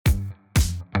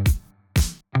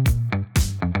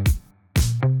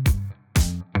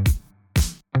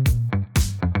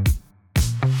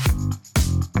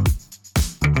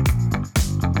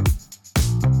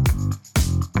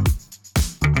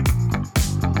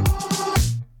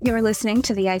You're listening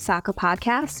to the ISACA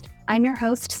Podcast. I'm your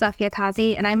host, Safia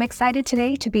Kazi, and I'm excited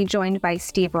today to be joined by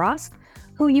Steve Ross,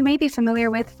 who you may be familiar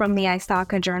with from the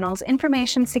ISACA Journal's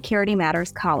Information Security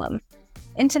Matters column.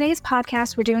 In today's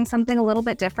podcast, we're doing something a little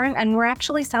bit different, and we're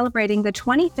actually celebrating the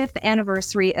 25th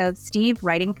anniversary of Steve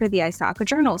writing for the ISACA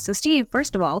Journal. So Steve,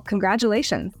 first of all,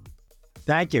 congratulations.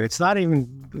 Thank you. It's not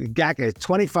even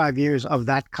 25 years of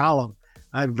that column.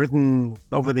 I've written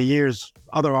over the years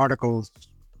other articles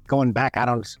going back,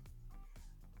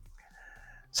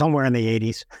 somewhere in the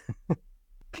 80s.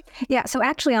 Yeah. So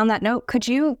actually on that note, could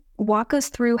you walk us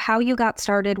through how you got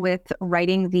started with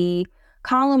writing the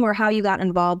column or how you got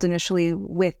involved initially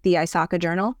with the ISACA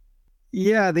Journal?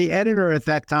 Yeah. The editor at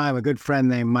that time, a good friend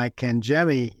named Mike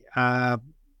Kangemi,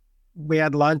 we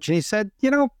had lunch and he said,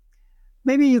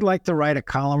 maybe you'd like to write a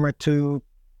column or two,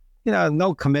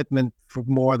 no commitment for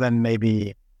more than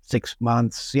maybe 6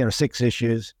 months, 6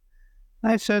 issues.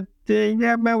 I said,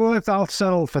 well, I'll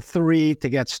settle for 3 to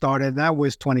get started. That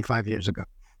was 25 years ago.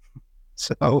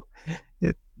 So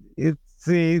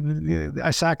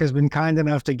ISACA has been kind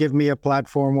enough to give me a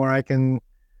platform where I can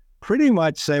pretty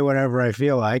much say whatever I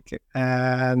feel like.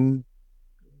 And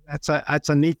that's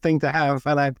a neat thing to have.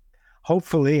 And I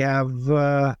hopefully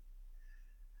have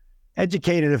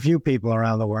educated a few people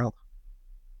around the world.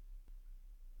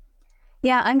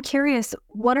 Yeah, I'm curious,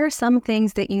 what are some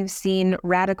things that you've seen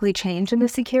radically change in the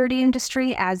security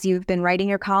industry as you've been writing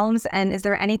your columns? And is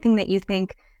there anything that you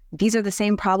think these are the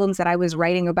same problems that I was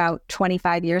writing about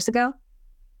 25 years ago?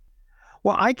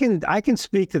 Well, I can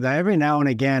speak to that. Every now and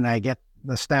again, I get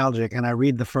nostalgic and I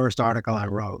read the first article I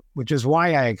wrote, which is why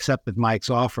I accepted Mike's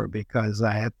offer, because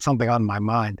I had something on my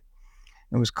mind.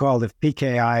 It was called "If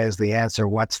PKI is the answer,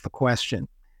 what's the question?"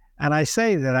 And I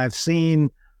say that I've seen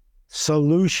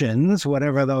solutions,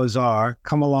 whatever those are,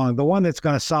 come along. The one that's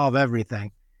going to solve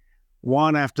everything,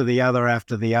 one after the other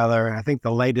after the other. I think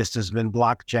the latest has been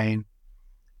blockchain.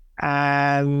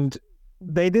 And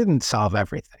they didn't solve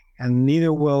everything, and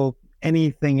neither will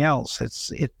anything else.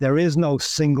 There is no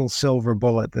single silver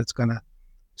bullet that's going to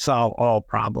solve all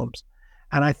problems.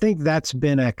 And I think that's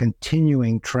been a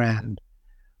continuing trend.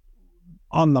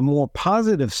 On the more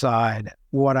positive side,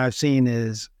 what I've seen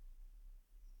is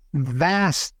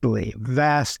vastly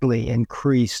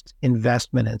increased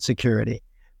investment in security,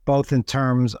 both in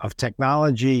terms of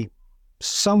technology,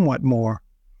 somewhat more,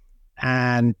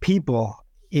 and people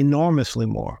enormously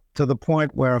more, to the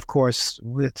point where, of course,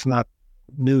 it's not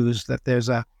news that there's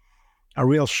a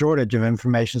real shortage of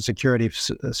information security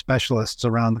specialists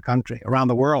around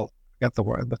the world,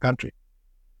 the country.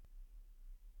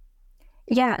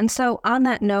 Yeah. And so on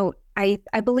that note, I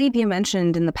believe you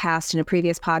mentioned in the past in a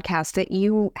previous podcast that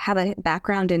you have a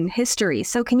background in history.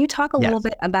 So can you talk a little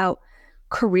bit about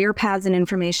career paths in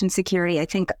information security? I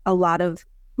think a lot of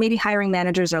maybe hiring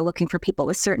managers are looking for people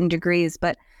with certain degrees,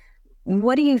 but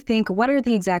what do you think, what are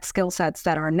the exact skill sets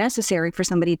that are necessary for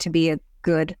somebody to be a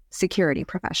good security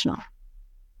professional?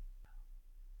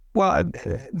 Well,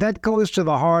 that goes to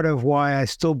the heart of why I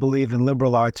still believe in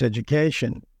liberal arts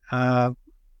education.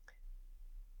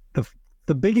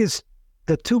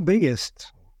 The two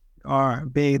biggest are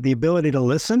the ability to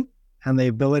listen and the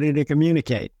ability to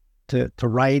communicate, to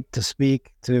write, to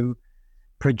speak, to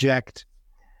project.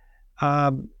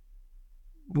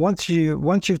 Once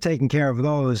you've taken care of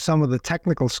those, some of the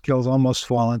technical skills almost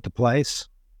fall into place.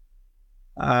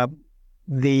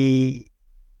 The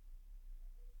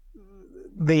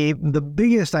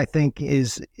biggest, I think,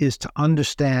 is to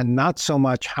understand not so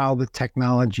much how the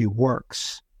technology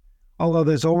works, although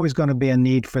there's always going to be a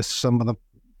need for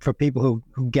for people who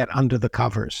get under the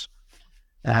covers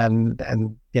and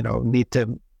need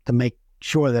to make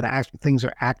sure that things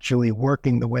are actually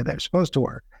working the way they're supposed to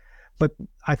work. But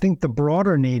I think the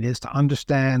broader need is to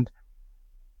understand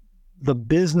the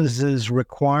business's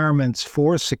requirements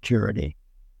for security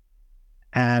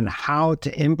and how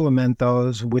to implement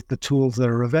those with the tools that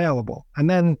are available. And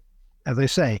then, as I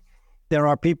say, there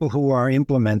are people who are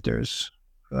implementers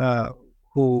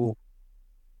who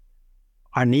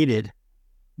are needed,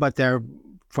 but they're,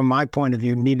 from my point of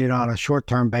view, needed on a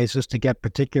short-term basis to get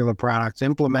particular products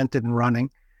implemented and running,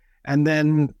 and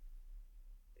then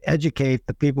educate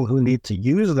the people who need to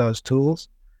use those tools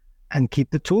and keep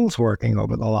the tools working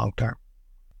over the long term.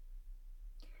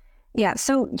 Yeah,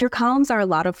 so your columns are a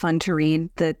lot of fun to read.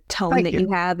 The tone that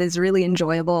you have is really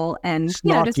enjoyable. And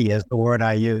snarky is the word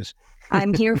I use.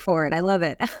 I'm here for it. I love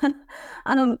it.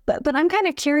 But I'm kind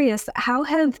of curious, how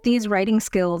have these writing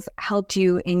skills helped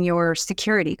you in your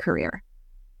security career?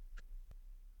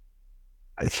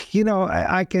 I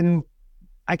can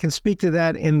speak to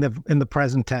that in the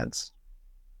present tense.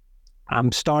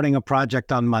 I'm starting a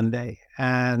project on Monday,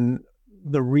 And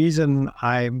the reason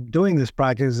I'm doing this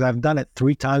project is I've done it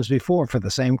 3 times before for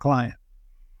the same client.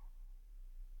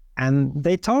 And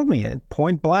they told me it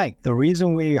point blank, the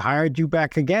reason we hired you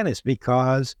back again is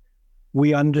because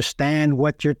we understand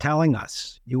what you're telling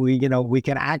us. We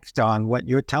can act on what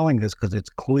you're telling us because it's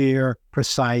clear,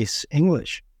 precise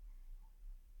English.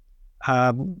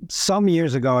 Some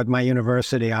years ago at my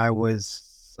university, I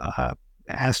was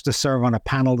asked to serve on a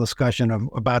panel discussion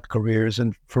about careers.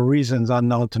 And for reasons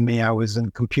unknown to me, I was in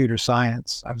computer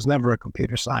science. I was never a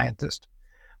computer scientist,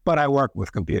 but I worked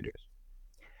with computers.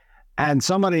 And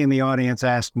somebody in the audience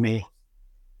asked me,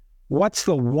 what's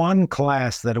the one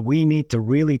class that we need to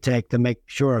really take to make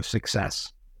sure of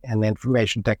success in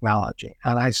information technology?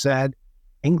 And I said,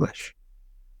 English.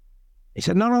 He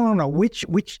said, no.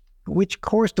 Which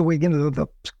course do we get into? The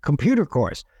computer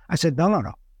course? I said,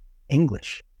 no.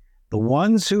 English. The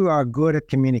ones who are good at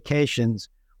communications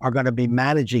are going to be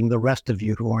managing the rest of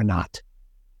you who are not.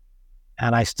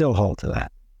 And I still hold to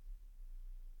that.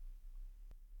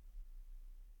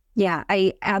 Yeah,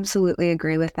 I absolutely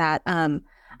agree with that. And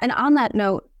on that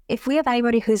note, if we have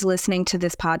anybody who's listening to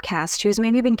this podcast who's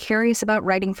maybe been curious about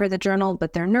writing for the journal,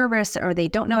 but they're nervous or they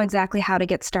don't know exactly how to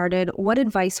get started, what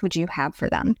advice would you have for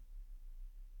them?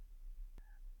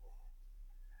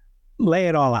 Lay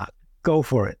it all out. Go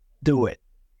for it. Do it.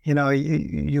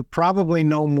 You probably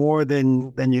know more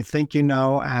than you think you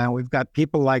know. And we've got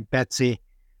people like Betsy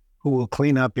who will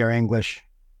clean up your English.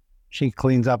 She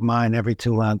cleans up mine every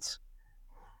 2 months.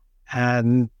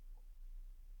 And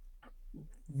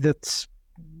that's,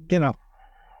 that's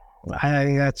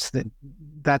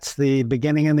the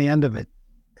beginning and the end of it.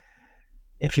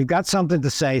 If you've got something to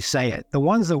say it. The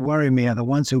ones that worry me are the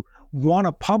ones who want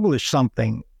to publish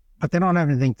something, but they don't have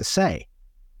anything to say.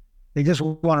 They just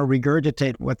want to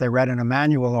regurgitate what they read in a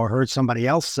manual or heard somebody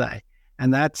else say.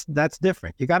 And that's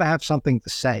different. You got to have something to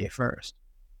say first.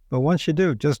 But once you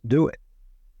do, just do it.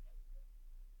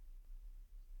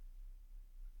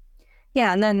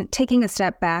 Yeah, and then taking a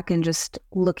step back and just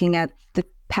looking at the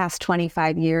past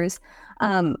 25 years,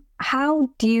 how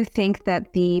do you think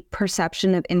that the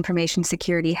perception of information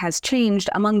security has changed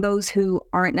among those who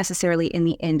aren't necessarily in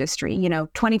the industry?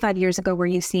 25 years ago, were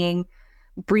you seeing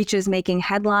breaches making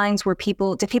headlines? Do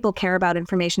people care about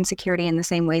information security in the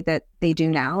same way that they do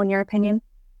now, in your opinion?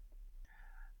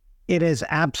 It has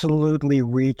absolutely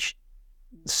reached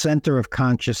center of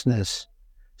consciousness,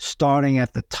 starting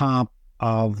at the top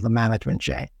of the management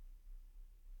chain.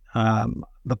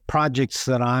 The projects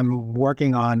that I'm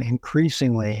working on,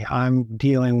 increasingly, I'm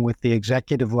dealing with the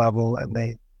executive level and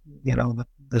the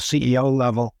CEO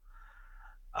level.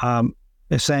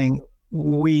 They're saying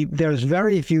there's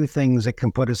very few things that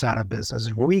can put us out of business.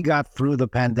 If we got through the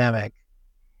pandemic,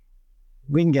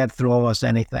 we can get through almost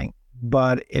anything.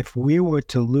 But if we were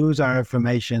to lose our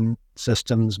information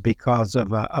systems because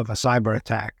of a cyber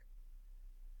attack,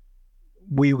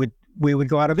 we would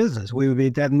go out of business. We would be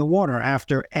dead in the water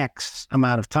after X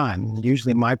amount of time.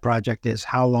 Usually my project is,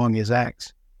 how long is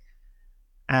X?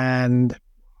 And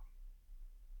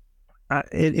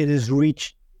it has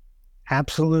reached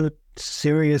absolute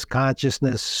serious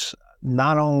consciousness,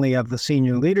 not only of the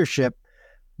senior leadership,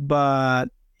 but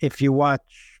if you watch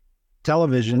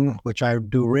television, which I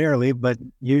do rarely, but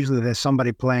usually there's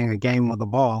somebody playing a game with a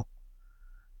ball.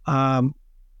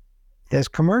 There's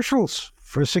commercials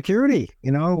for security.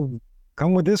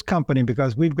 Come with this company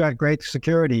because we've got great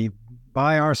security.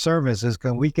 Buy our services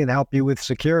because we can help you with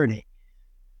security,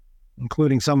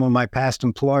 including some of my past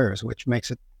employers, which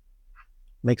makes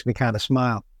me kind of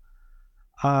smile.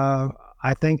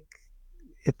 I think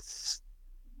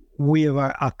we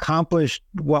have accomplished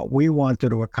what we wanted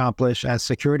to accomplish as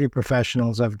security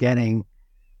professionals of getting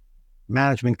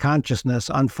management consciousness.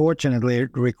 Unfortunately, it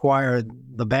required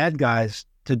the bad guys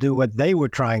to do what they were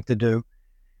trying to do,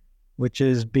 which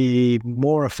is be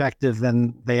more effective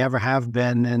than they ever have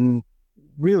been in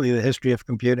really the history of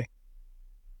computing.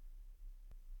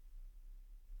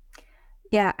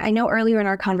 Yeah, I know earlier in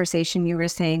our conversation, you were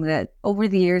saying that over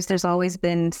the years, there's always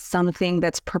been something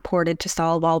that's purported to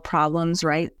solve all problems,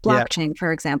 right? Blockchain,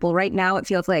 for example. Right now, it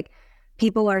feels like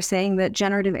people are saying that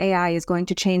generative AI is going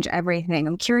to change everything.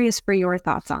 I'm curious for your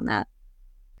thoughts on that.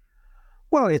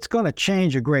 Well, it's going to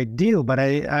change a great deal, but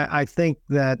I think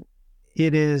that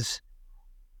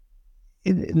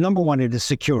number one, it is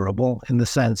securable in the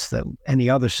sense that any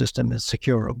other system is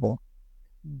securable.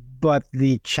 But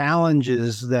the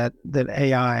challenges that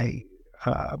AI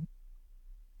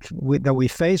that we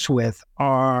face with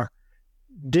are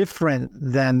different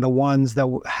than the ones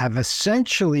that have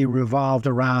essentially revolved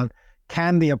around,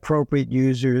 can the appropriate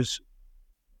users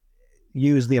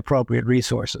use the appropriate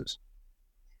resources?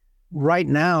 right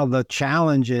now, the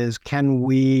challenge is, can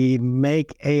we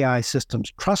make AI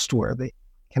systems trustworthy?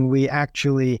 Can we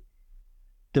actually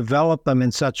develop them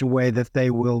in such a way that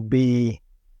they will be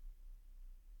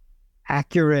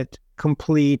accurate,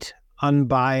 complete,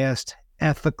 unbiased,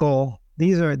 ethical?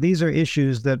 These are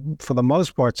issues that, for the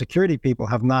most part, security people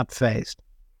have not faced.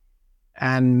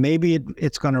 And maybe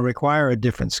it's going to require a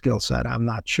different skill set. I'm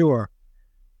not sure.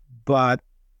 But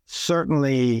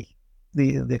certainly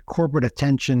the corporate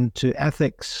attention to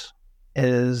ethics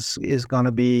is going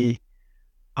to be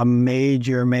a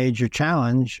major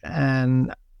challenge.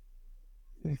 And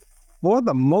for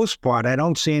the most part, I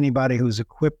don't see anybody who's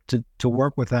equipped to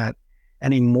work with that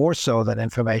any more so than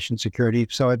information security.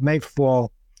 So it may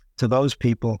fall to those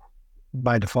people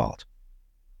by default.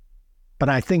 But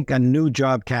I think a new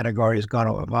job category is going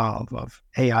to evolve of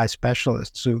AI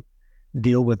specialists who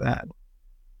deal with that.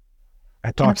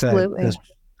 I talk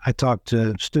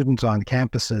to students on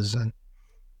campuses, and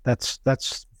that's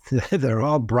they're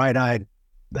all bright-eyed.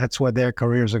 That's where their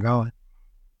careers are going.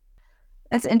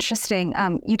 That's interesting.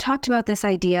 You talked about this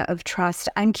idea of trust.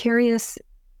 I'm curious,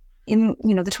 in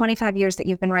the 25 years that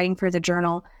you've been writing for the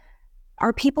journal,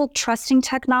 are people trusting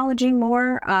technology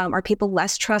more? Are people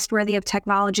less trustworthy of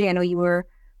technology? I know you were,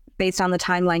 based on the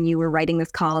timeline, you were writing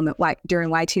this column during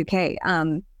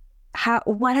Y2K.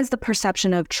 What has the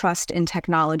perception of trust in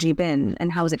technology been,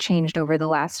 and how has it changed over the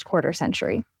last quarter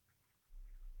century?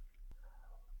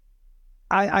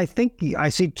 I think I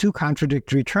see two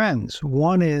contradictory trends.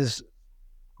 One is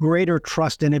greater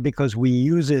trust in it because we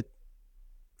use it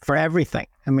for everything.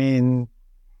 I mean,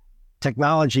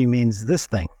 technology means this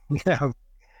thing,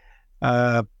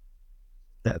 that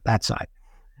side.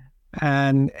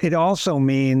 And it also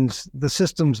means the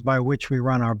systems by which we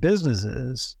run our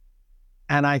businesses.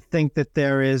 And I think that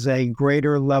there is a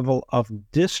greater level of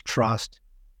distrust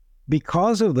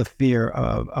because of the fear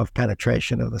of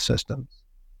penetration of the systems.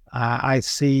 I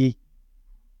see,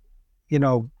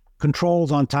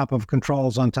 controls on top of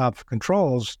controls on top of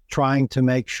controls, trying to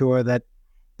make sure that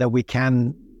we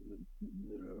can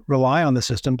rely on the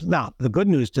systems. Now, the good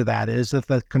news to that is that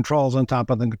the controls on top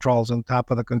of the controls on top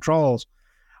of the controls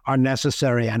are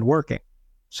necessary and working.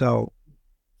 So,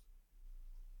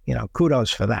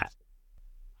 kudos for that.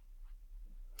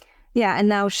 Yeah. And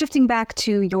now shifting back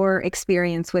to your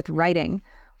experience with writing,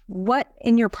 what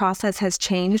in your process has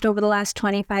changed over the last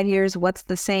 25 years? What's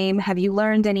the same? Have you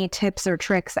learned any tips or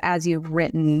tricks as you've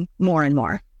written more and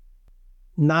more?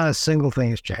 Not a single thing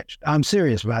has changed. I'm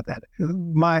serious about that.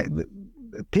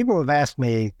 People have asked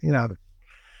me,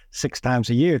 6 times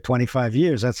a year, 25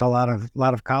 years. That's a lot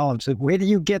of columns. Where do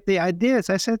you get the ideas?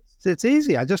 I said, it's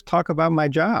easy. I just talk about my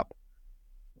job.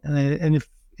 And if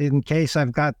in case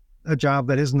I've got a job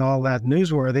that isn't all that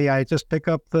newsworthy, I just pick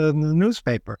up the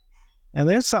newspaper. And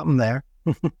there's something there.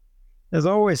 There's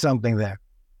always something there.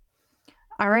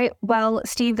 All right. Well,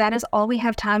 Steve, that is all we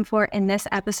have time for in this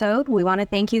episode. We want to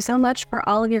thank you so much for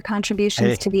all of your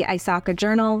contributions to the ISACA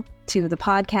Journal, to the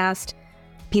podcast.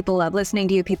 People love listening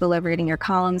to you. People love reading your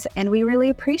columns, and we really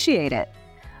appreciate it.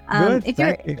 Good.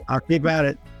 Thank you. I'll keep at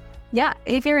it. Yeah.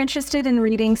 If you're interested in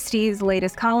reading Steve's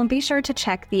latest column, be sure to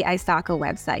check the ISACA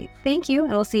website. Thank you,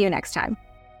 and we'll see you next time.